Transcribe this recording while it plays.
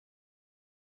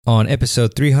On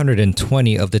episode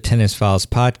 320 of the Tennis Files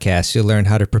podcast, you'll learn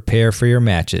how to prepare for your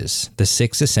matches, the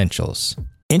 6 essentials.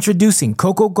 Introducing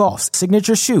Coco Gauff's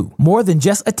signature shoe, more than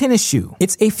just a tennis shoe.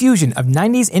 It's a fusion of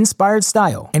 90s-inspired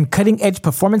style and cutting-edge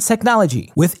performance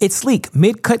technology. With its sleek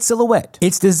mid-cut silhouette,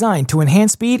 it's designed to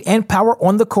enhance speed and power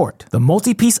on the court. The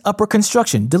multi-piece upper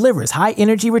construction delivers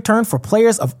high-energy return for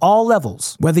players of all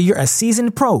levels. Whether you're a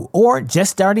seasoned pro or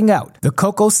just starting out, the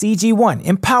Coco CG1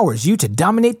 empowers you to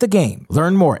dominate the game.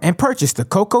 Learn more and purchase the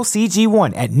Coco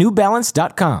CG1 at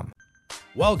newbalance.com.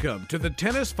 Welcome to the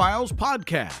Tennis Files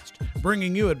podcast,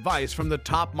 bringing you advice from the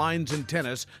top minds in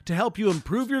tennis to help you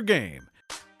improve your game.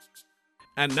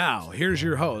 And now, here's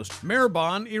your host,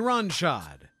 Mehrban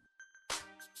Iranshad.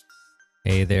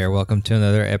 Hey there, welcome to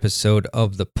another episode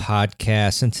of the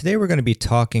podcast. And today we're going to be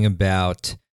talking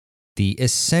about the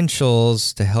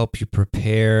essentials to help you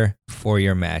prepare for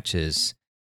your matches.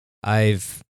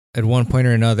 I've at one point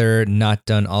or another not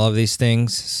done all of these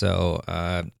things, so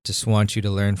just want you to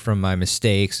learn from my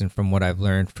mistakes and from what I've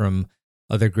learned from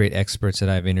other great experts that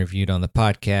I've interviewed on the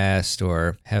podcast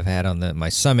or have had on my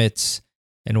summits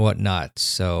and whatnot.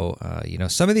 So,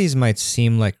 some of these might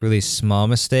seem like really small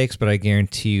mistakes, but I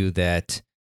guarantee you that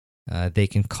they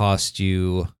can cost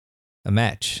you a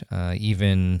match.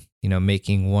 Even,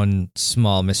 making one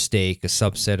small mistake, a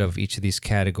subset of each of these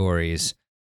categories.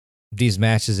 These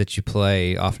matches that you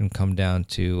play often come down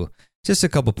to just a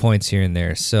couple points here and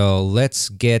there. So let's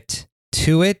get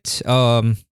to it.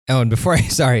 And before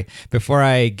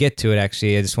I get to it,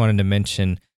 actually, I just wanted to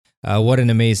mention what an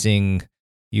amazing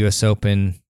U.S.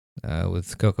 Open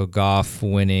with Coco Gauff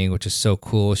winning, which is so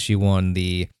cool. She won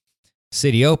the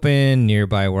City Open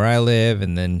nearby where I live,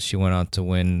 and then she went on to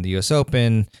win the U.S.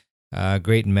 Open.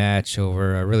 Great match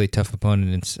over a really tough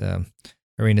opponent.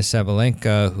 Aryna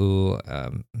Sabalenka, who,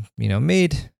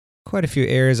 made quite a few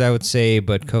errors, I would say,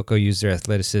 but Coco used her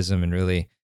athleticism and really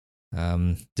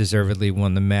deservedly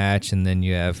won the match. And then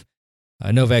you have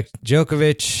Novak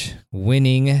Djokovic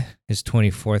winning his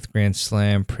 24th Grand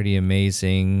Slam. Pretty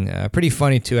amazing. Pretty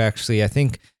funny, too, actually. I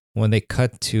think when they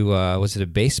cut to, was it a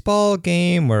baseball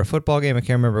game or a football game? I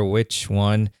can't remember which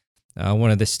one.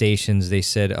 One of the stations, they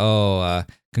said,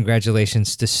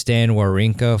 congratulations to Stan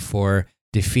Wawrinka for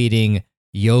defeating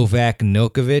Novak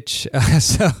Djokovic.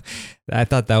 So I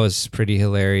thought that was pretty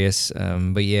hilarious.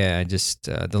 But yeah, just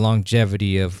the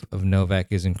longevity of Novak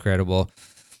is incredible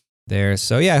there.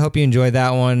 So yeah, I hope you enjoyed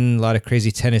that one. A lot of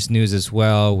crazy tennis news as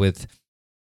well with,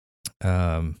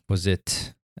 I'm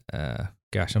blanking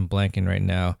right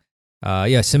now.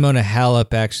 Simona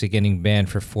Halep actually getting banned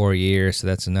for 4 years. So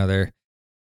that's another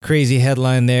crazy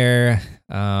headline there.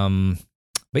 But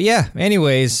yeah,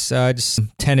 anyways, just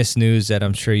some tennis news that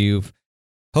I'm sure you've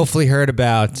hopefully heard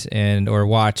about or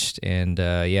watched, and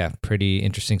pretty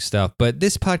interesting stuff. But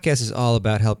this podcast is all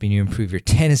about helping you improve your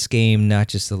tennis game, not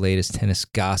just the latest tennis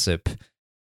gossip.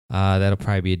 That'll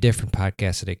probably be a different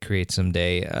podcast that I create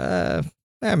someday.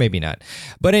 Maybe not.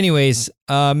 But anyways,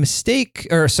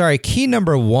 key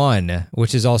number one,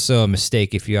 which is also a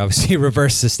mistake if you obviously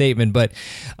reverse the statement. But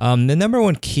the number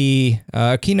one key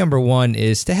number one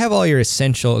is to have all your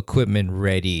essential equipment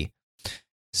ready.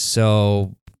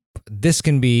 So this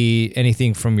can be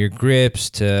anything from your grips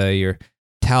to your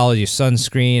towels, your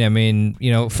sunscreen. I mean,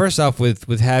 first off,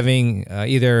 with having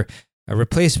either a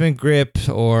replacement grip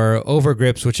or over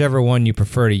grips, whichever one you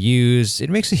prefer to use, it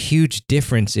makes a huge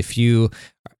difference if you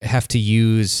have to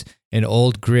use an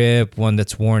old grip, one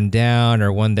that's worn down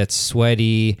or one that's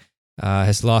sweaty,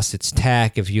 has lost its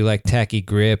tack. If you like tacky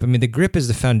grip, I mean, the grip is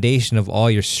the foundation of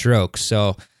all your strokes.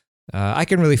 So I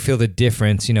can really feel the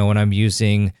difference, when I'm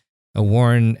using a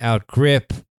worn out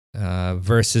grip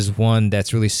versus one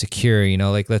that's really secure.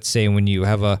 Like let's say when you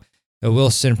have a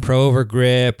Wilson Pro Over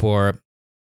grip or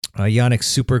a Yonex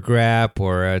Super Grip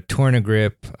or a Torna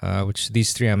grip, which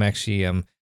these three I'm actually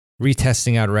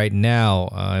retesting out right now.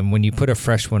 And when you put a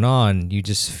fresh one on, you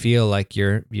just feel like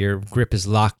your grip is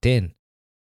locked in.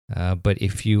 But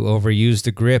if you overuse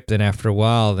the grip, then after a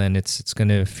while, then it's going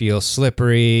to feel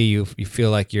slippery. You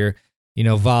feel like your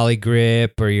volley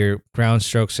grip or your ground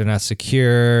strokes are not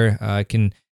secure. It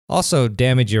can also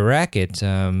damage your racket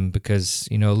because,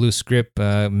 loose grip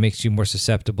makes you more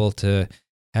susceptible to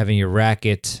having your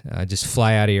racket just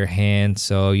fly out of your hand.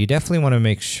 So you definitely want to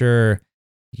make sure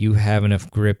you have enough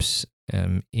grips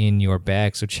in your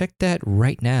bag. So check that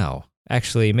right now.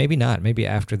 Actually, maybe not. Maybe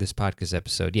after this podcast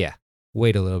episode. Yeah,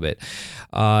 wait a little bit.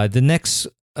 The next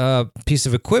piece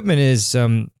of equipment is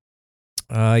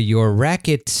your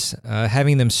rackets,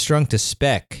 having them strung to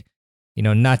spec.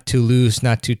 Not too loose,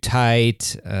 not too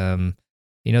tight.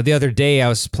 the other day I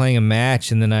was playing a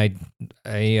match, and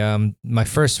then my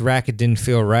first racket didn't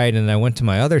feel right, and I went to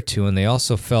my other two, and they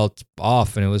also felt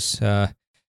off, and it was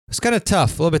kind of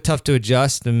tough, a little bit tough to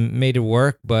adjust, and made it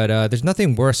work. But there's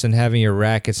nothing worse than having your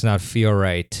rackets not feel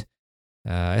right,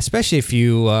 especially if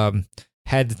you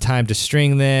had the time to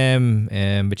string them,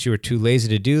 but you were too lazy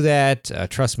to do that.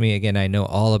 Trust me, again, I know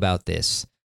all about this.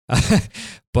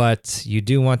 But you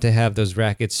do want to have those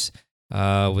rackets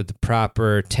with the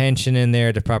proper tension in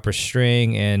there, the proper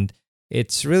string, and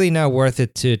it's really not worth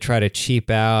it to try to cheap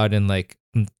out and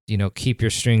keep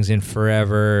your strings in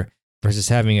forever versus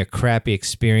having a crappy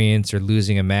experience or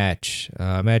losing a match.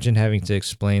 Imagine having to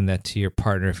explain that to your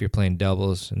partner if you're playing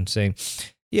doubles and saying,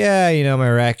 yeah, my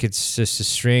rackets, just the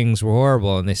strings were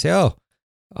horrible. And they say, oh,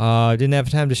 didn't have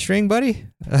time to string, buddy?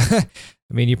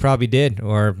 I mean, you probably did,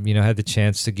 or, had the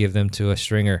chance to give them to a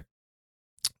stringer.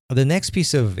 The next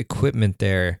piece of equipment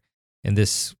there in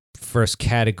this first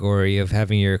category of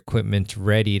having your equipment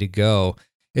ready to go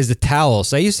is the towel.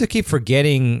 So I used to keep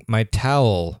forgetting my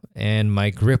towel, and my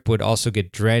grip would also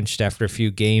get drenched after a few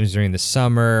games during the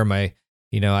summer.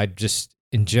 I'd just,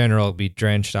 in general, be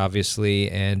drenched,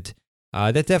 obviously, and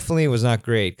that definitely was not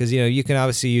great because, you can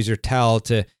obviously use your towel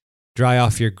to dry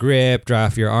off your grip, dry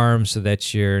off your arms so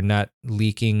that you're not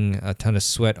leaking a ton of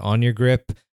sweat on your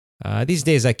grip. These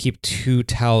days, I keep 2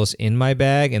 towels in my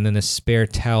bag and then a spare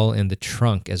towel in the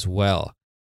trunk as well,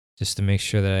 just to make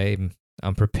sure that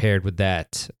I'm prepared with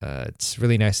that. It's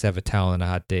really nice to have a towel on a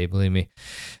hot day, believe me.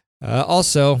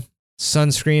 Also,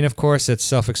 sunscreen, of course, that's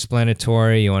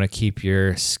self-explanatory. You want to keep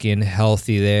your skin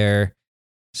healthy there.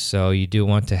 So you do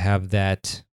want to have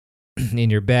that in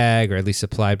your bag, or at least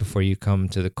applied before you come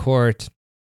to the court.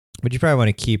 But you probably want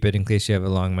to keep it in case you have a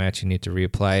long match and need to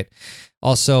reapply it.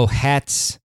 Also,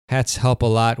 hats. Hats help a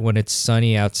lot when it's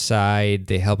sunny outside.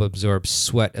 They help absorb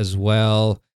sweat as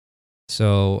well.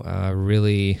 So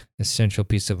really essential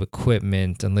piece of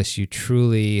equipment unless you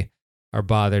truly are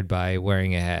bothered by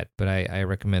wearing a hat. But I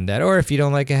recommend that. Or if you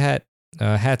don't like a hat,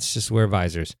 hats, just wear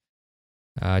visors,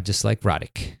 just like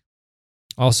Roddick.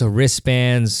 Also,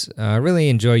 wristbands. Really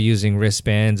enjoy using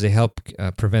wristbands. They help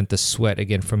prevent the sweat,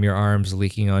 again, from your arms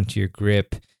leaking onto your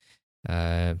grip.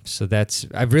 So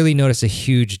I've really noticed a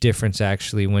huge difference,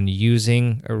 actually, when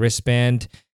using a wristband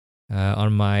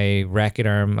on my racket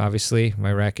arm, obviously,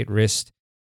 my racket wrist,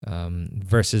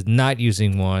 versus not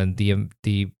using one.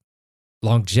 The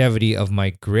longevity of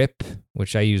my grip,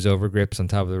 which I use over grips on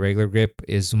top of the regular grip,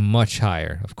 is much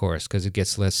higher, of course, because it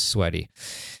gets less sweaty.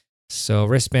 So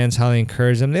wristbands, highly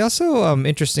encourage them. They also,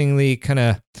 interestingly, kind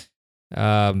of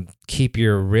keep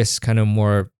your wrists kind of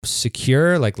more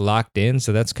secure, like locked in.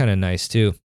 So that's kind of nice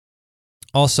too.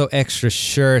 Also, extra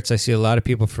shirts. I see a lot of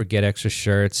people forget extra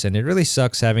shirts, and it really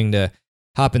sucks having to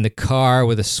hop in the car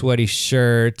with a sweaty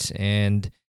shirt,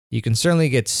 and you can certainly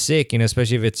get sick,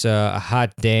 especially if it's a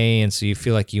hot day, and so you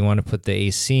feel like you want to put the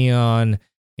AC on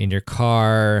in your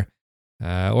car,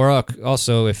 or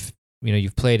also if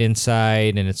you've played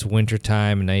inside and it's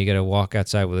wintertime and now you got to walk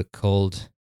outside with a cold,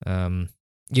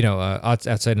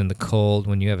 outside in the cold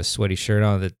when you have a sweaty shirt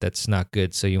on, that's not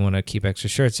good. So you want to keep extra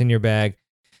shirts in your bag.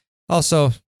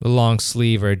 Also, a long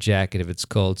sleeve or a jacket if it's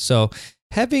cold. So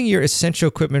having your essential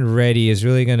equipment ready is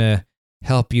really going to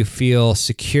help you feel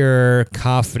secure,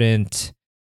 confident,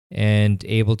 and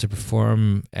able to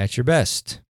perform at your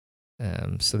best.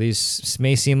 So these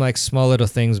may seem like small little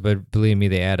things, but believe me,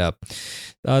 they add up.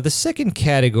 The second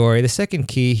category, the second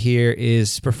key here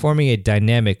is performing a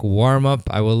dynamic warm-up.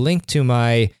 I will link to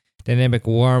my dynamic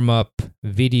warm-up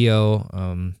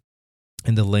video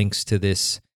in the links to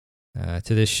this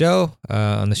show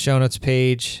on the show notes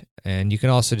page. And you can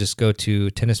also just go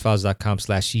to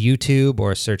tennisfiles.com/YouTube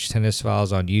or search Tennis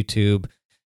Files on YouTube.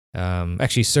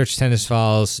 Actually, search Tennis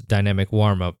Files Dynamic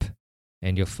Warm-Up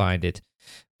and you'll find it.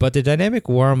 But the dynamic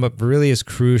warm-up really is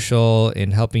crucial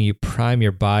in helping you prime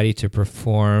your body to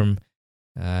perform,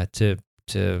 to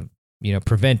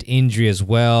prevent injury as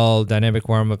well. Dynamic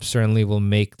warm-up certainly will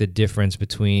make the difference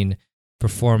between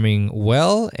performing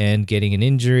well and getting an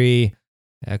injury,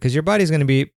 because your body is going to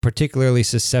be particularly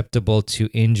susceptible to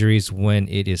injuries when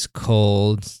it is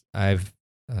cold. I've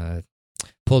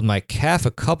pulled my calf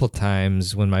a couple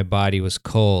times when my body was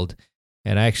cold.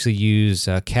 And I actually use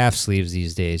calf sleeves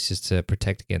these days just to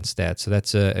protect against that. So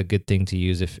that's a good thing to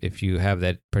use if you have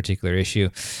that particular issue.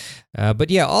 But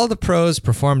yeah, all the pros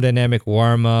perform dynamic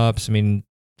warm-ups. I mean,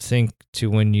 think to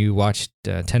when you watch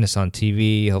tennis on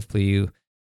TV. Hopefully you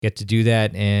get to do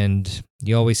that. And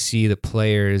you always see the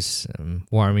players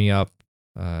warming up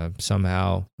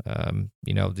somehow.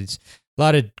 There's a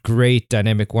lot of great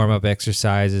dynamic warm-up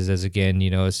exercises, as again,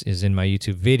 is in my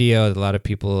YouTube video. A lot of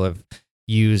people have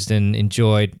used and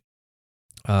enjoyed.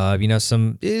 There's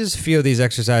a few of these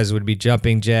exercises would be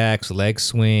jumping jacks, leg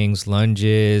swings,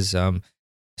 lunges,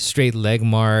 straight leg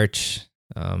march,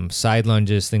 side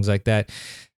lunges, things like that.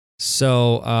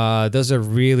 So those are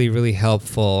really, really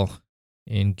helpful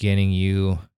in getting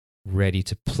you ready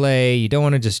to play. You don't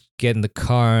want to just get in the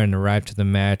car and arrive to the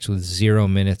match with 0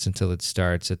 minutes until it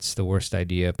starts. It's the worst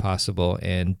idea possible,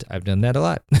 and I've done that a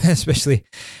lot, especially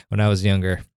when I was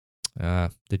younger,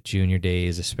 the junior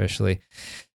days especially.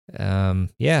 So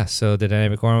the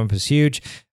dynamic warm-up is huge.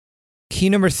 Key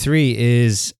number 3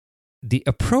 is the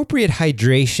appropriate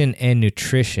hydration and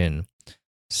nutrition.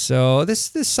 So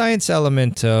this science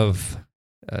element of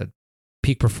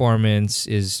peak performance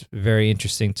is very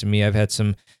interesting to me. I've had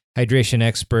some hydration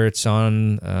experts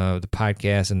on the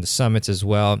podcast and the summits as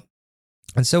well.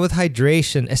 And so with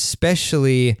hydration,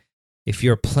 especially if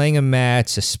you're playing a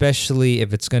match, especially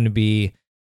if it's going to be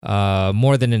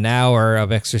more than an hour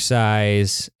of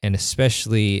exercise, and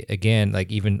especially, again,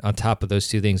 like even on top of those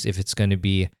two things, if it's going to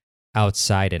be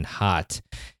outside and hot.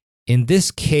 In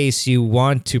this case, you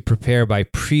want to prepare by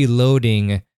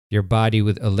preloading your body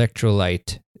with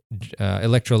electrolytes, an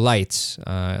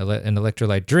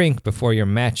electrolyte drink before your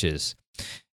matches.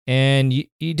 And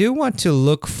you do want to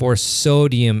look for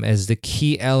sodium as the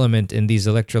key element in these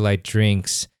electrolyte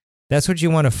drinks. That's what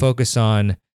you want to focus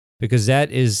on, because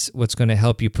that is what's going to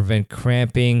help you prevent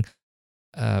cramping.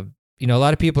 A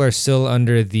lot of people are still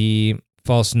under the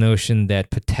false notion that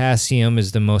potassium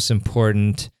is the most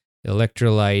important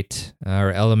electrolyte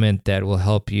or element that will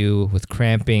help you with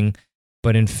cramping,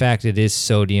 but in fact it is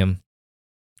sodium.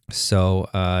 So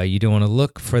you do want to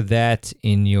look for that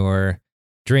in your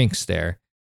drinks there.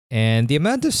 And the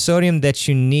amount of sodium that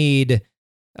you need,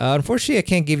 unfortunately I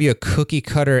can't give you a cookie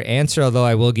cutter answer, although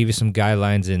I will give you some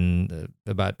guidelines in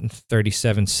about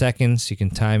 37 seconds. You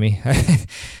can time me.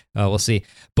 We'll see.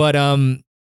 But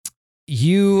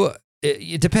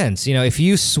it depends. If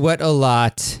you sweat a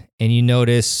lot and you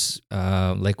notice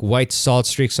like white salt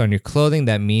streaks on your clothing,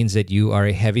 that means that you are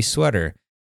a heavy sweater.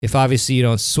 If obviously you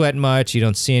don't sweat much, you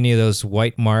don't see any of those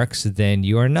white marks, then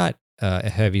you are not a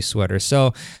heavy sweater.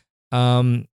 So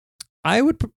I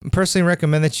would personally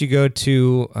recommend that you go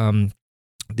to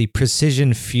the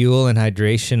Precision Fuel and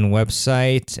Hydration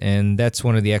website, and that's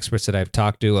one of the experts that I've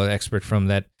talked to, an expert from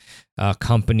that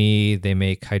company. They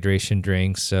make hydration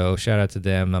drinks, so shout out to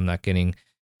them. I'm not getting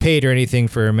paid or anything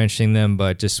for mentioning them,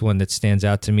 but just one that stands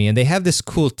out to me. And they have this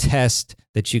cool test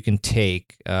that you can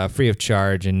take free of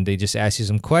charge, and they just ask you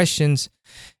some questions,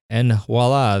 and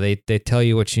voila, they tell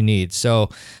you what you need. So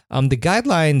the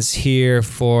guidelines here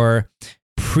for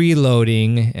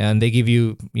preloading, and they give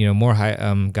you more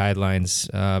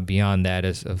guidelines beyond that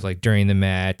of like during the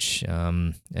match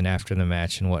and after the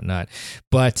match and whatnot.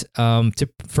 But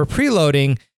for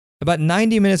preloading, about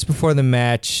 90 minutes before the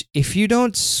match, if you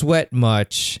don't sweat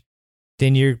much,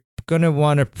 then you're going to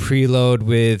want to preload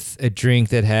with a drink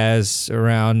that has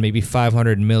around maybe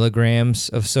 500 milligrams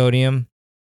of sodium.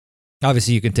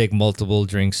 Obviously, you can take multiple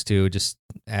drinks too, just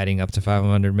adding up to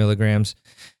 500 milligrams.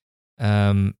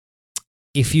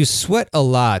 If you sweat a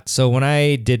lot, so when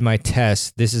I did my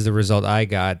test, this is the result I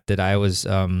got, that I was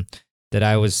kind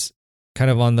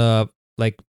of on the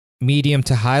like medium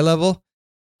to high level.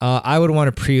 I would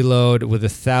want to preload with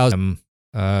 1,000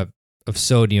 of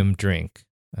sodium drink.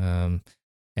 And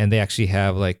they actually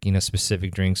have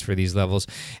specific drinks for these levels.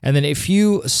 And then if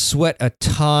you sweat a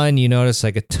ton, you notice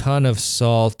like a ton of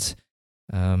salt,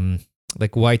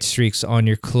 like white streaks on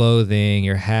your clothing,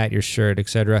 your hat, your shirt,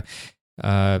 etc.,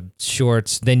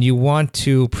 shorts, then you want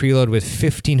to preload with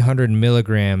 1,500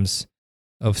 milligrams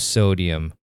of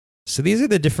sodium. So these are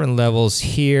the different levels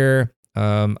here.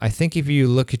 I think if you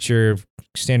look at your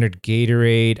standard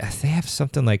Gatorade, they have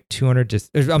something like 200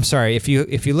 to, I'm sorry, if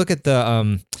you look at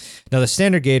the now the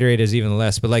standard Gatorade is even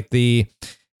less, but like the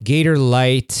Gator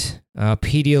Light,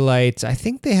 Pedialyte, I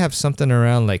think they have something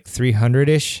around like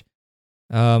 300-ish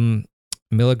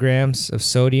milligrams of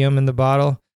sodium in the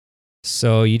bottle.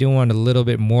 So you do want a little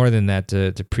bit more than that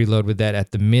to preload with that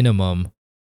at the minimum.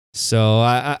 So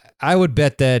I would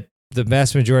bet that the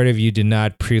vast majority of you do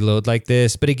not preload like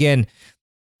this. But again,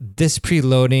 this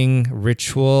preloading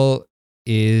ritual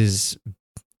is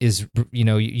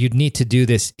you'd need to do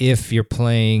this if you're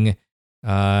playing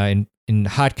in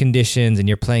hot conditions and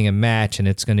you're playing a match and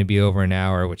it's going to be over an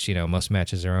hour, which most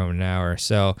matches are over an hour.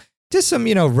 So just some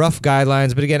rough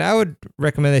guidelines. But again, I would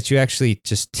recommend that you actually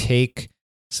just take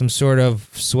some sort of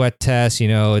sweat test.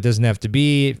 It doesn't have to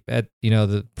be at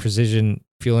the Precision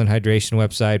Fuel and Hydration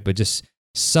website, but just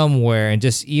somewhere. And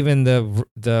just even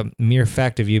the mere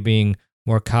fact of you being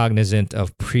more cognizant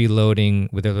of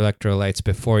preloading with electrolytes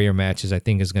before your matches, I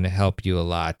think is going to help you a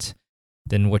lot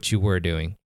than what you were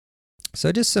doing.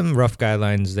 So just some rough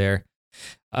guidelines there.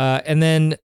 And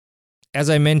then, as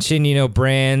I mentioned,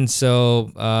 brands.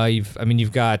 So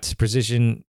you've got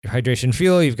Precision Hydration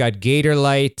Fuel. You've got Gator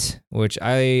Light, which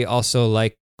I also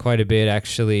like quite a bit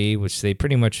actually, which they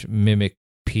pretty much mimic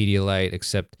Pedialyte,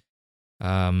 except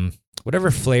whatever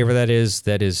flavor that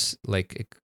is like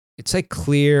it's like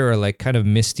clear or like kind of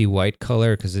misty white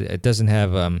color because it doesn't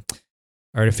have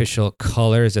artificial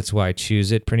colors. That's why I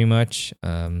choose it pretty much.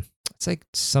 It's like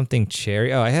something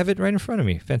cherry. Oh, I have it right in front of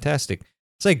me. Fantastic.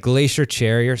 It's like Glacier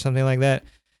Cherry or something like that.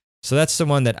 So that's the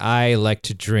one that I like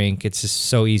to drink. It's just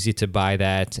so easy to buy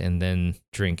that and then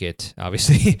drink it,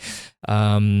 obviously.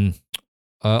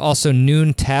 Also,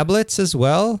 Noon tablets as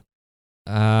well.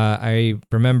 I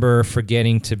remember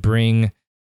forgetting to bring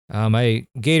my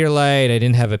Gator Light. I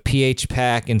didn't have a pH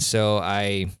pack, and so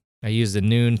I used the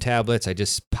Noon tablets. I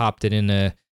just popped it in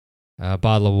a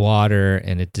bottle of water,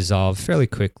 and it dissolved fairly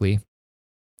quickly.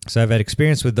 So I've had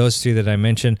experience with those two that I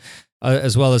mentioned,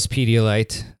 as well as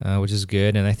Pedialyte, which is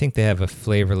good. And I think they have a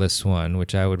flavorless one,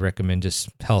 which I would recommend just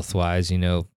health-wise,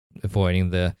 avoiding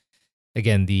the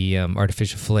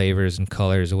artificial flavors and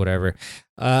colors or whatever.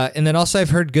 And then also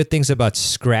I've heard good things about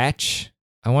Scratch.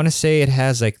 I want to say it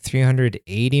has like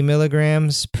 380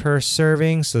 milligrams per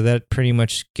serving. So that pretty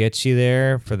much gets you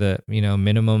there for the,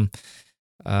 minimum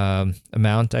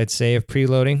amount, I'd say, of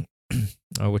preloading,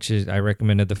 which is, I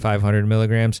recommended the 500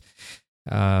 milligrams.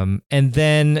 And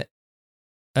then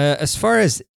as far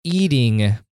as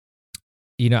eating,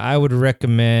 I would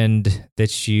recommend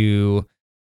that you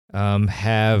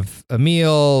have a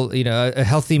meal, a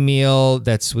healthy meal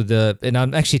that's with and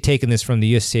I'm actually taking this from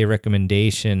the USDA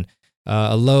recommendation,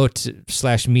 a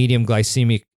low/medium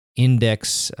glycemic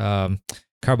index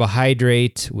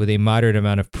carbohydrate with a moderate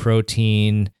amount of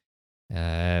protein.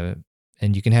 And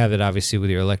you can have it obviously with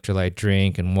your electrolyte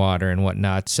drink and water and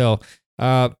whatnot. So,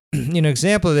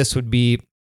 example of this would be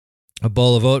a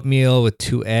bowl of oatmeal with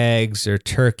 2 eggs or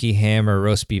turkey, ham, or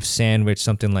roast beef sandwich,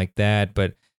 something like that.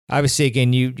 But obviously,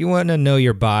 again, you want to know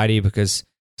your body because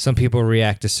some people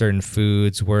react to certain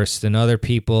foods worse than other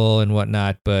people and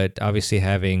whatnot. But obviously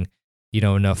having,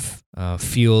 enough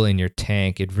fuel in your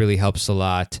tank, it really helps a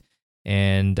lot.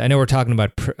 And I know we're talking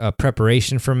about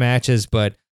preparation for matches,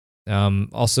 but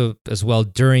also as well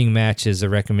during matches, the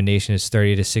recommendation is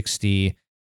 30 to 60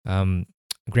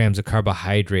 grams of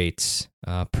carbohydrates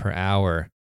per hour.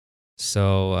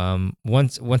 So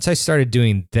once I started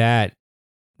doing that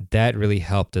really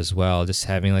helped as well. Just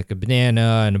having like a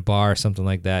banana and a bar, something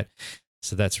like that.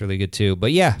 So that's really good too.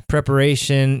 But yeah,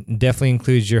 preparation definitely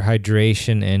includes your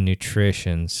hydration and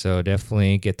nutrition. So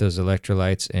definitely get those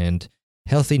electrolytes and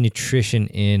healthy nutrition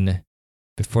in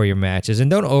before your matches.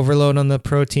 And don't overload on the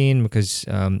protein because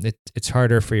it's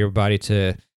harder for your body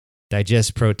to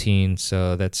digest protein.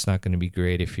 So that's not going to be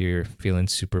great if you're feeling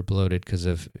super bloated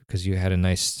because you had a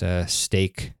nice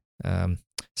steak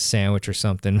sandwich or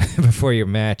something before your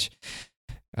match.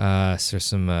 So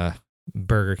some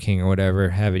Burger King or whatever,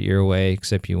 have it your way,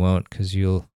 except you won't because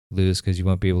you'll lose because you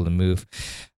won't be able to move.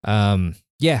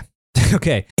 Yeah.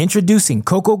 Okay. Introducing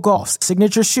Coco Gauff's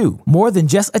signature shoe. More than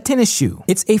just a tennis shoe,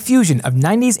 it's a fusion of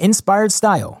 90s inspired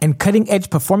style and cutting-edge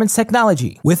performance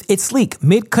technology. With its sleek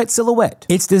mid-cut silhouette,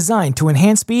 it's designed to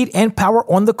enhance speed and power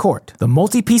on the court. The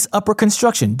multi-piece upper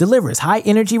construction delivers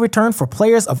high-energy return for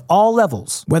players of all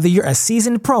levels. Whether you're a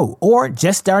seasoned pro or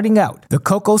just starting out, the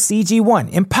Coco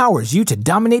CG1 empowers you to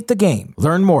dominate the game.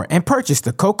 Learn more and purchase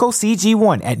the Coco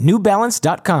CG1 at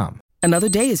newbalance.com. Another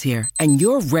day is here, and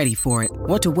you're ready for it.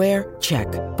 What to wear? Check.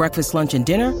 Breakfast, lunch, and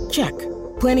dinner? Check.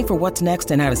 Planning for what's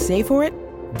next and how to save for it?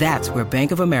 That's where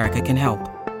Bank of America can help.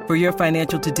 For your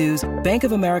financial to-dos, Bank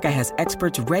of America has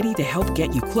experts ready to help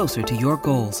get you closer to your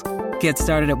goals. Get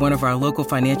started at one of our local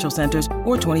financial centers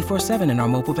or 24/7 in our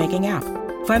mobile banking app.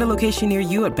 Find a location near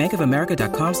you at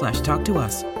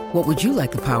bankofamerica.com/talktous. What would you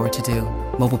like the power to do?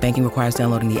 Mobile banking requires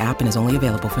downloading the app and is only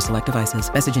available for select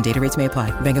devices. Message and data rates may apply.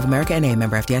 Bank of America NA,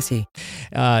 member FDIC.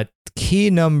 Key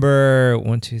number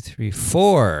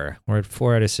 4. We're at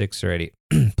 4 out of 6 already,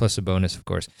 plus a bonus, of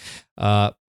course,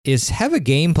 is have a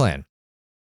game plan.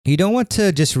 You don't want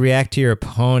to just react to your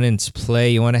opponent's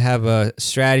play. You want to have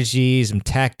strategies and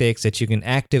tactics that you can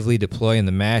actively deploy in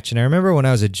the match. And I remember when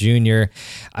I was a junior,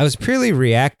 I was purely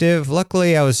reactive.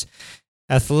 Luckily, I was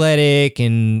athletic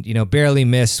and, barely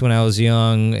missed when I was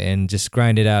young and just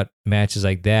grinded out matches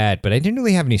like that. But I didn't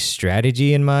really have any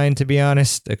strategy in mind, to be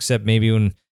honest, except maybe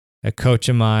when a coach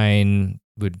of mine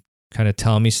would kind of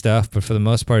tell me stuff. But for the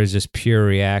most part, it's just pure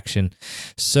reaction.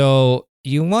 So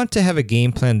you want to have a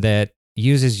game plan that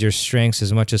uses your strengths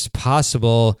as much as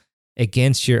possible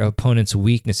against your opponent's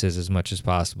weaknesses as much as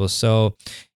possible. So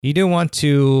you do want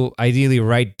to ideally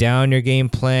write down your game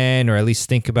plan, or at least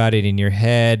think about it in your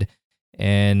head,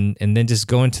 and then just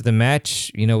go into the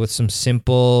match, with some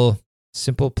simple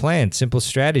plans, simple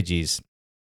strategies.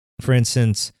 For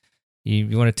instance,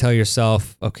 you want to tell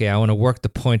yourself, okay, I want to work the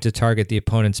point to target the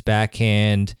opponent's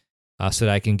backhand so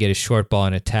that I can get a short ball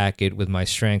and attack it with my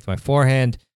strength, my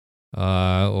forehand,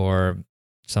 or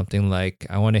something like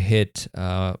I want to hit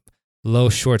low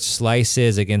short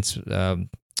slices against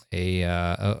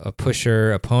a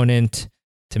pusher opponent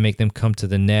to make them come to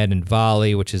the net and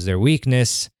volley, which is their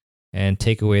weakness, and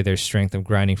take away their strength of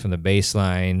grinding from the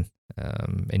baseline.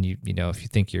 And if you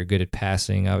think you're good at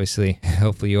passing, obviously,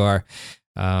 hopefully you are,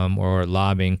 or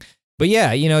lobbing. But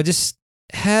yeah, just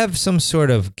have some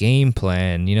sort of game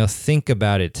plan. Think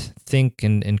about it. Think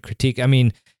and critique. I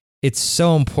mean, it's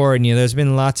so important. There's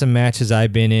been lots of matches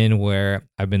I've been in where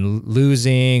I've been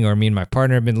losing, or me and my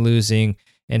partner have been losing.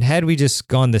 And had we just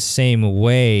gone the same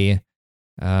way,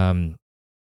 and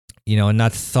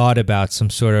not thought about some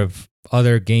sort of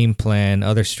other game plan,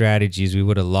 other strategies, we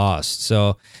would have lost.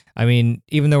 So, I mean,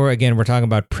 even though we're talking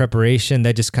about preparation,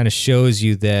 that just kind of shows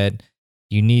you that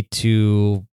you need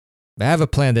to have a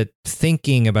plan, that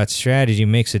thinking about strategy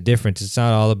makes a difference. It's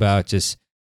not all about just,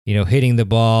 hitting the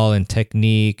ball and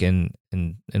technique and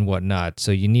whatnot.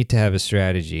 So you need to have a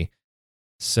strategy.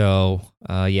 So,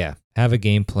 have a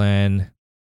game plan.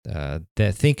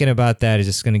 That thinking about that is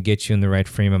just going to get you in the right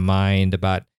frame of mind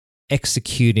about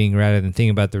executing rather than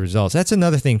thinking about the results. That's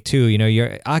another thing too.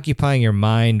 You're occupying your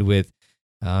mind with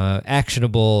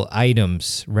actionable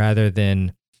items rather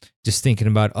than just thinking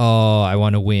about, oh, I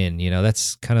want to win.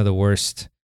 That's kind of the worst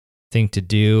thing to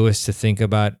do, is to think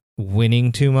about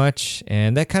winning too much.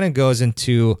 And that kind of goes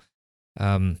into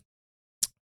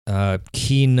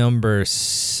key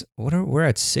numbers. We're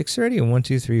at 6 already? 1,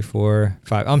 2, 3, 4,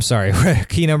 5. I'm sorry.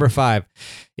 Key number 5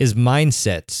 is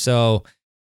mindset. So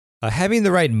having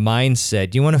the right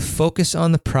mindset, you want to focus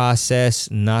on the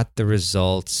process, not the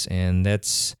results. And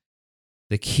that's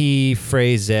the key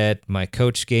phrase that my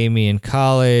coach gave me in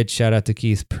college. Shout out to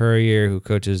Keith Purrier, who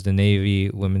coaches the Navy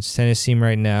women's tennis team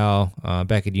right now,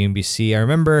 back at UMBC. I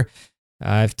remember,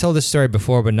 I've told this story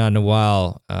before, but not in a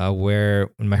while,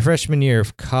 where in my freshman year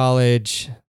of college,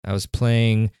 I was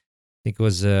playing, I think it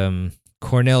was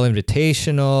Cornell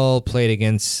Invitational, played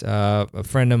against a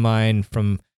friend of mine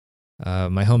from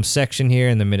my home section here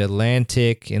in the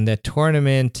Mid-Atlantic. In that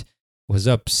tournament, was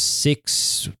up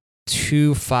 6-2,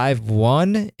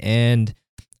 5-1, and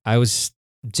I was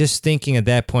just thinking at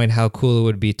that point how cool it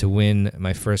would be to win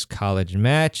my first college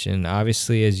match. And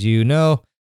obviously, as you know,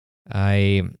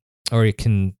 you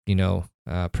can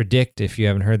predict if you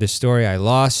haven't heard this story, I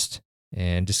lost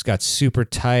and just got super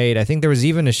tight. I think there was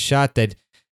even a shot that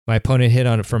my opponent hit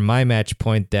on it from my match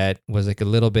point that was like a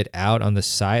little bit out on the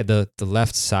side, the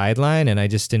left sideline, and I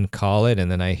just didn't call it,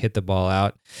 and then I hit the ball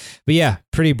out. But yeah,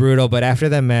 pretty brutal. But after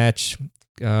that match,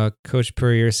 Coach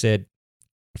Purrier said,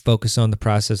 focus on the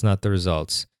process, not the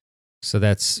results. So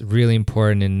that's really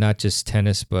important in not just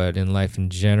tennis, but in life in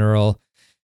general.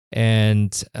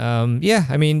 And some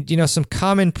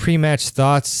common pre-match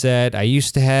thoughts that I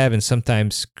used to have and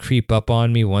sometimes creep up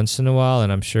on me once in a while,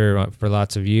 and I'm sure for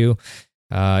lots of you,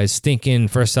 is thinking,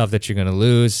 first off, that you're going to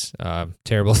lose.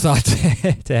 Terrible thought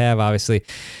to have, obviously.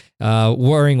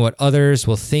 Worrying what others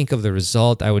will think of the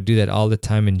result. I would do that all the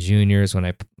time in juniors.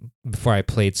 Before I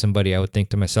played somebody, I would think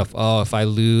to myself, oh, if I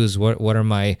lose, what are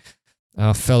my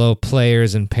fellow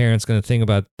players and parents going to think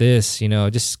about this?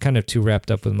 Just kind of too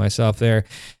wrapped up with myself there.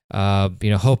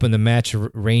 Hoping the match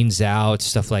rains out,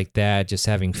 stuff like that. Just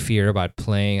having fear about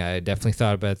playing. I definitely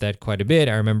thought about that quite a bit.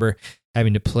 I remember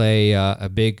having to play a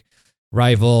big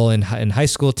rival in high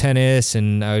school tennis,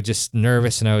 and I was just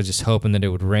nervous, and I was just hoping that it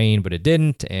would rain, but it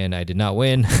didn't, and I did not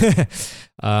win.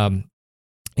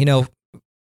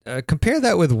 Compare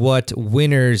that with what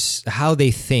winners, how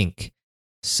they think.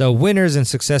 So winners and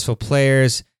successful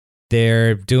players,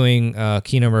 they're doing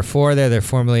key number 4 there. They're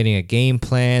formulating a game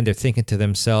plan. They're thinking to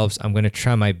themselves, I'm going to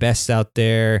try my best out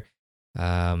there.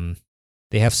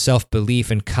 They have self-belief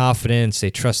and confidence.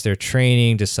 They trust their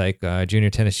training, just like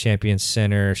Junior Tennis Champions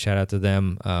Center. Shout out to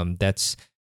them. That's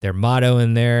their motto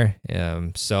in there.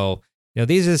 So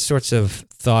these are the sorts of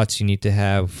thoughts you need to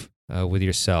have with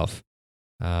yourself.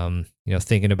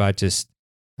 Thinking about just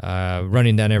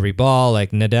running down every ball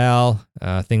like Nadal,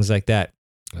 things like that.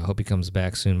 I hope he comes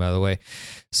back soon, by the way.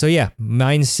 So yeah,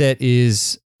 mindset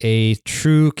is a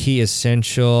true key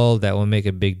essential that will make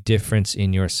a big difference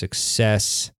in your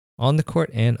success on the court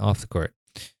and off the court.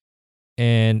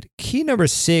 And key number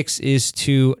 6 is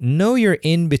to know your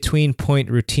in-between point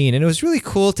routine. And it was really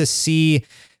cool to see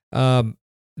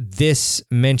this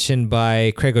mentioned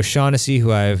by Craig O'Shaughnessy,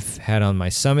 who I've had on my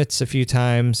summits a few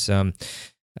times.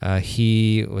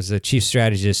 He was the chief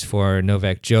strategist for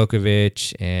Novak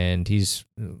Djokovic, and he's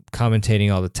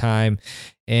commentating all the time.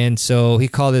 And so he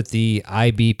called it the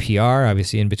IBPR,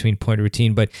 obviously in-between point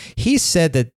routine. But he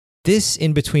said that this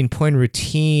in-between point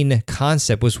routine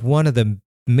concept was one of the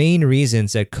main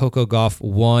reasons that Coco Gauff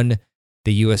won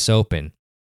the U.S. Open.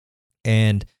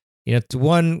 And it's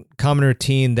one common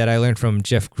routine that I learned from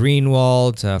Jeff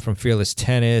Greenwald from Fearless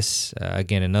Tennis,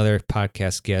 again, another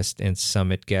podcast guest and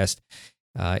summit guest,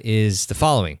 is the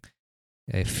following.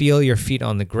 Feel your feet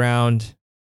on the ground,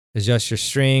 adjust your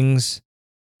strings,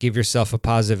 give yourself a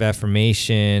positive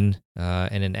affirmation,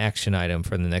 and an action item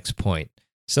for the next point.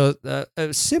 So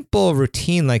a simple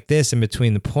routine like this in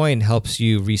between the point helps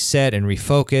you reset and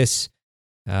refocus.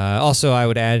 Also, I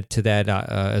would add to that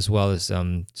as well as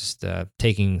just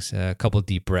taking a couple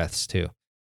deep breaths too.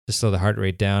 Just slow the heart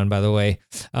rate down, by the way.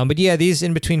 But yeah, these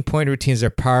in-between point routines are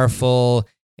powerful,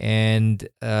 and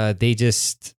they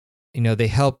just, they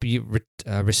help you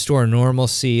restore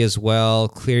normalcy as well,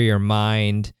 clear your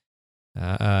mind.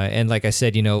 And like I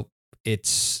said,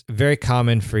 it's very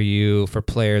common for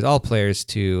players, all players,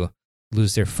 to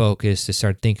lose their focus, to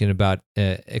start thinking about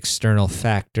external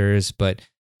factors. But,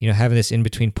 having this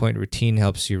in-between point routine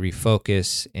helps you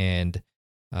refocus and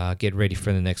get ready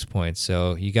for the next point.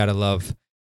 So you got to love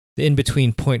the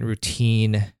in-between point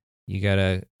routine. You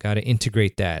gotta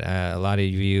integrate that. A lot of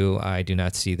you, I do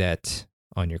not see that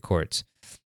on your courts.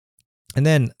 And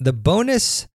then the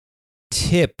bonus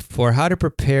tip for how to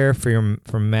prepare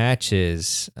for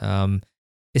matches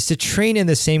is to train in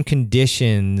the same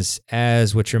conditions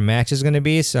as what your match is going to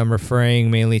be. So I'm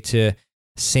referring mainly to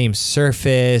same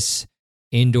surface,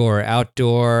 indoor or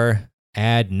outdoor,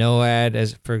 ad, no ad,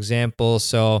 as for example.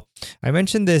 So I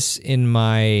mentioned this in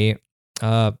my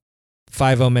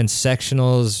 5-0 men's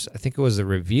sectionals. I think it was a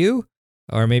review,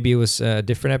 or maybe it was a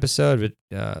different episode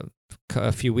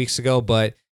a few weeks ago.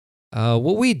 But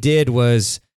what we did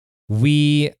was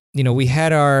we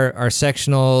had our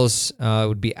sectionals. It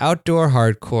would be outdoor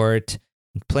hard court,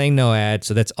 playing no ad.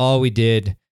 So that's all we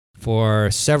did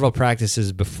for several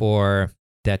practices before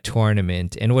that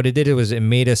tournament. And what it did was it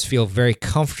made us feel very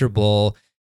comfortable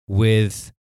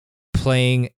with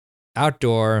playing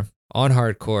outdoor on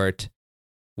hard court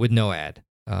with no ad.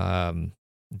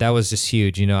 That was just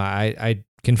huge. I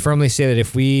can firmly say that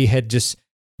if we had just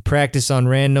practiced on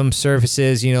random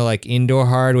surfaces, like indoor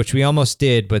hard, which we almost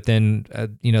did, but then,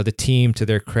 the team, to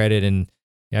their credit, and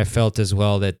I felt as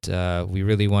well that we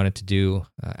really wanted to do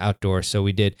outdoor, so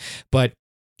we did. But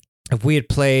if we had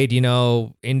played,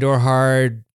 indoor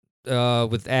hard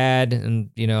with ad, and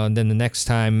and then the next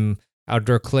time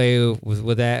outdoor clay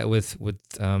with ads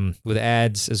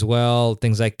as well,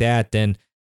 things like that, then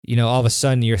all of a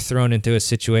sudden you're thrown into a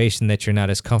situation that you're not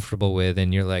as comfortable with,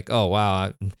 and you're like, oh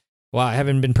wow, I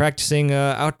haven't been practicing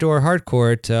outdoor hard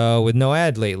court with no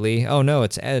ad lately. Oh no,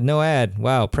 it's no ad.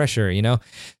 Wow, pressure,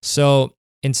 So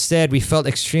instead, we felt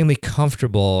extremely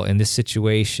comfortable in this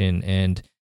situation, and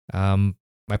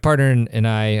my partner and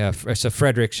I, so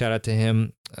Frederick, shout out to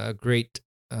him, a great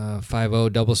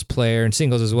 5-0 doubles player and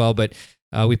singles as well, but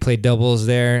we played doubles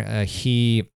there.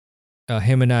 Him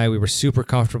and I, we were super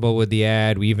comfortable with the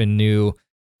ad. We even knew,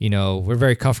 we're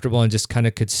very comfortable and just kind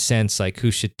of could sense like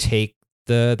who should take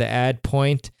the ad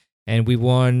point. And we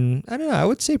won, I don't know, I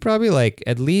would say probably like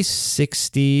at least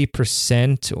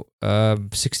 60%,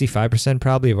 65%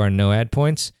 probably of our no ad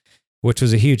points, which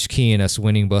was a huge key in us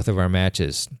winning both of our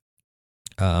matches.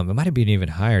 It might have been even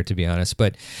higher, to be honest.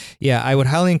 But yeah, I would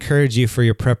highly encourage you for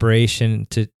your preparation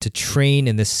to train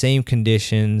in the same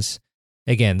conditions.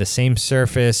 Again, the same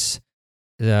surface,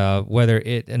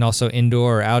 and also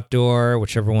indoor or outdoor,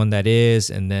 whichever one that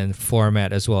is, and then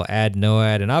format as well, ad, no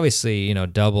ad, and obviously,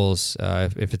 doubles.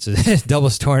 If it's a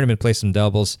doubles tournament, play some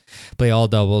doubles, play all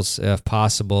doubles if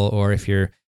possible, or if you're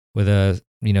with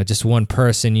just one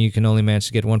person, you can only manage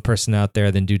to get one person out there,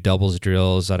 then do doubles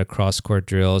drills, a lot of cross-court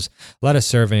drills, a lot of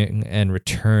serving and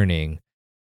returning.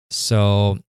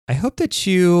 So I hope that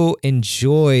you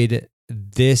enjoyed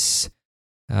this.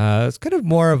 It's kind of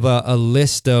more of a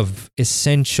list of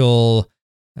essential,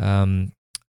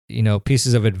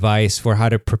 pieces of advice for how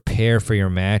to prepare for your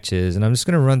matches. And I'm just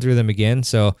going to run through them again.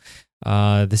 So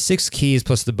the 6 keys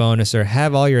plus the bonus are: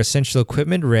 have all your essential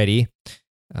equipment ready,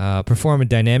 perform a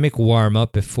dynamic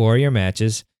warm-up before your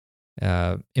matches,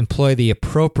 employ the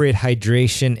appropriate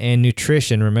hydration and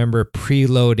nutrition. Remember,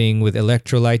 preloading with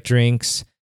electrolyte drinks,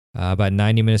 about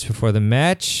 90 minutes before the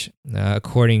match,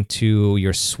 according to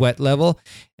your sweat level,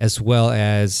 as well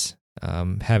as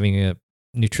having a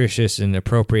nutritious and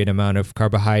appropriate amount of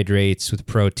carbohydrates with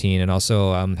protein and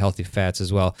also healthy fats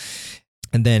as well.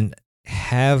 And then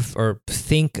have a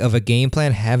game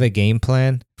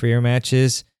plan for your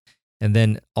matches. And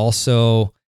then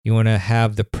also you want to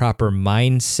have the proper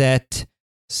mindset.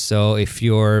 So if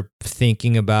you're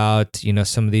thinking about,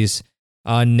 some of these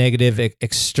negative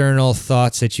external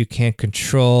thoughts that you can't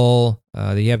control,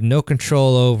 that you have no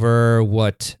control over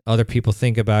what other people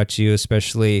think about you,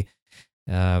 especially,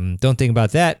 don't think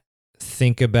about that.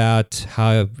 Think about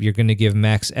how you're going to give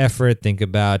max effort. Think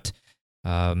about,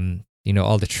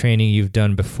 all the training you've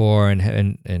done before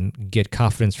and get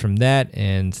confidence from that,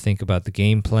 and think about the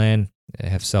game plan,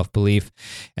 have self-belief,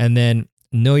 and then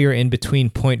know your in-between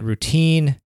point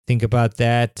routine. Think about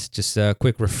that. Just a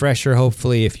quick refresher,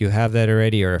 hopefully, if you have that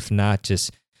already, or if not,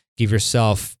 just give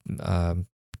yourself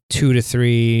 2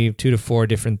 to 4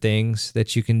 different things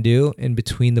that you can do in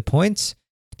between the points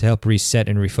to help reset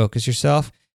and refocus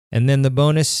yourself. And then the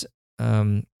bonus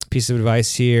piece of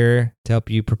advice here to help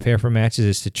you prepare for matches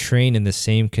is to train in the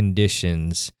same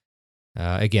conditions.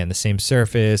 Again, the same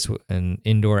surface, an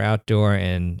indoor, outdoor,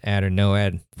 and ad or no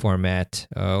ad format,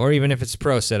 or even if it's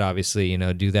pro set, obviously,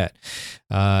 do that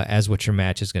as what your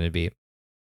match is going to be.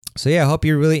 So yeah, I hope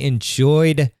you really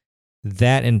enjoyed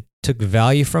that and took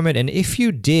value from it. And if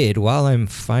you did, while I'm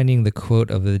finding the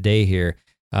quote of the day here,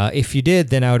 if you did,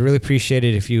 then I would really appreciate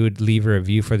it if you would leave a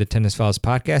review for the Tennis Files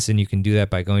podcast. And you can do that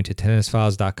by going to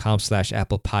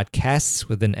tennisfiles.com/Apple Podcasts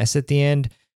with an S at the end.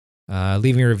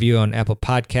 Leaving a review on Apple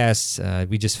Podcasts,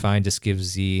 we just find just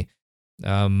gives the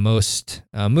most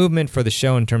movement for the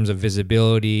show in terms of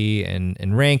visibility and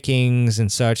rankings and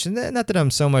such. And not that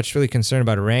I'm so much really concerned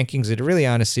about rankings. It really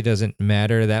honestly doesn't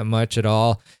matter that much at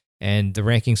all. And the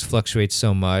rankings fluctuate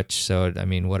so much. So,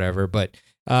 whatever. But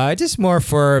just more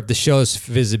for the show's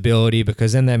visibility,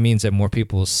 because then that means that more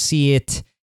people will see it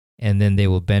and then they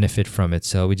will benefit from it.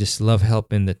 So we just love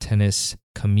helping the tennis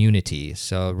community.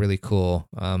 So really cool.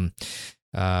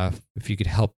 If you could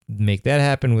help make that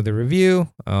happen with a review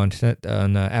on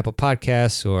Apple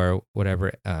Podcasts or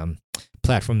whatever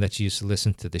platform that you use to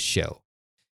listen to the show.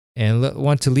 And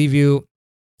want to leave you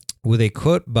with a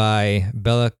quote by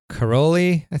Bella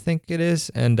Caroli, I think it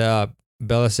is. And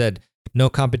Bella said, "No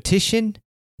competition,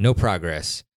 no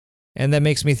progress." And that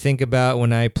makes me think about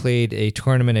when I played a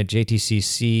tournament at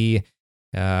JTCC.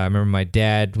 I remember my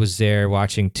dad was there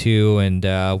watching too, and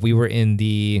we were in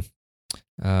the,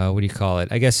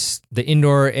 I guess the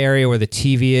indoor area where the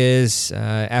TV is,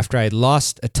 after I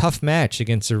lost a tough match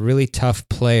against a really tough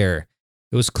player.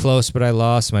 It was close, but I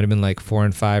lost. Might have been like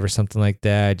 4-5 or something like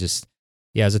that. It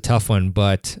was a tough one.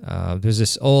 But there's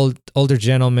this older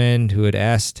gentleman who had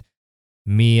asked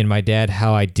me and my dad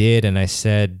how I did, and I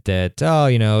said that,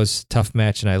 it was a tough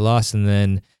match and I lost. And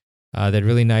then that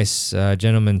really nice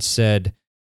gentleman said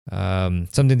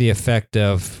something to the effect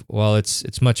of, well,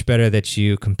 it's much better that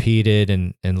you competed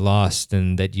and lost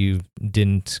than that you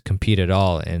didn't compete at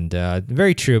all. And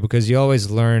very true, because you always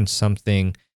learn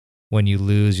something when you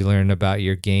lose. You learn about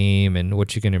your game and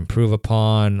what you can improve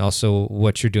upon, also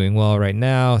what you're doing well right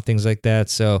now, things like that.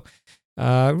 So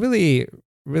really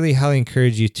highly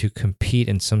encourage you to compete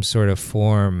in some sort of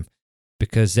form,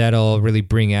 because that'll really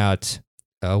bring out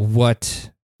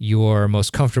what you're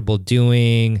most comfortable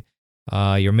doing,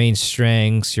 your main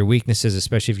strengths, your weaknesses,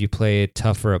 especially if you play a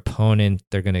tougher opponent.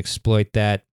 They're going to exploit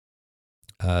that.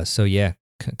 So yeah,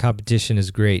 competition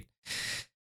is great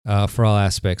for all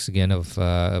aspects, again, of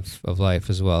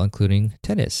life as well, including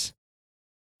tennis.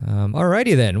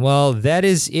 Alrighty then. Well, that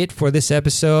is it for this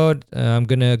episode. I'm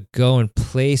going to go and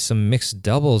play some mixed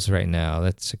doubles right now.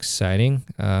 That's exciting.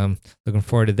 Looking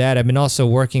forward to that. I've been also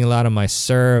working a lot on my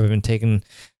serve. I've been taking a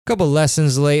couple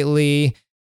lessons lately.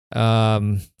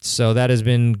 So that has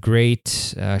been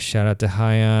great. Shout out to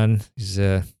Hyan. He's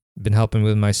been helping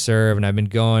with my serve, and I've been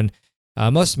going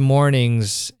most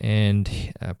mornings and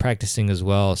practicing as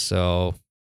well. So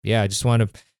yeah, I just want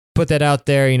to put that out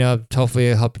there, hopefully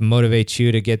it'll help motivate you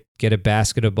to get a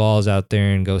basket of balls out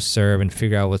there and go serve and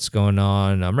figure out what's going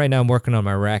on. Right now I'm working on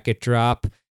my racket drop.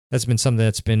 That's been something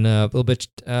that's been a little bit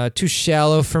too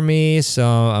shallow for me. So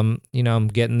I'm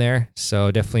getting there. So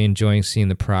definitely enjoying seeing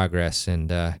the progress and,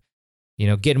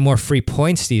 getting more free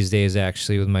points these days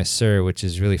actually with my serve, which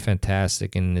is really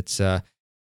fantastic. And it's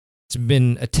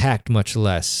been attacked much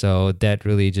less. So that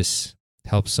really just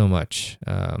helps so much.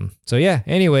 So yeah,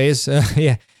 anyways,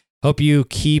 yeah. Hope you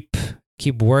keep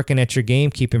keep working at your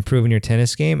game, keep improving your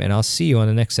tennis game, and I'll see you on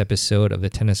the next episode of the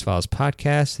Tennis Files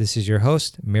podcast. This is your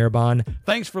host, Mirabon.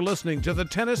 Thanks for listening to the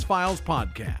Tennis Files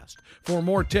podcast. For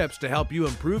more tips to help you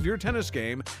improve your tennis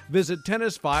game, visit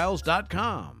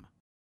tennisfiles.com.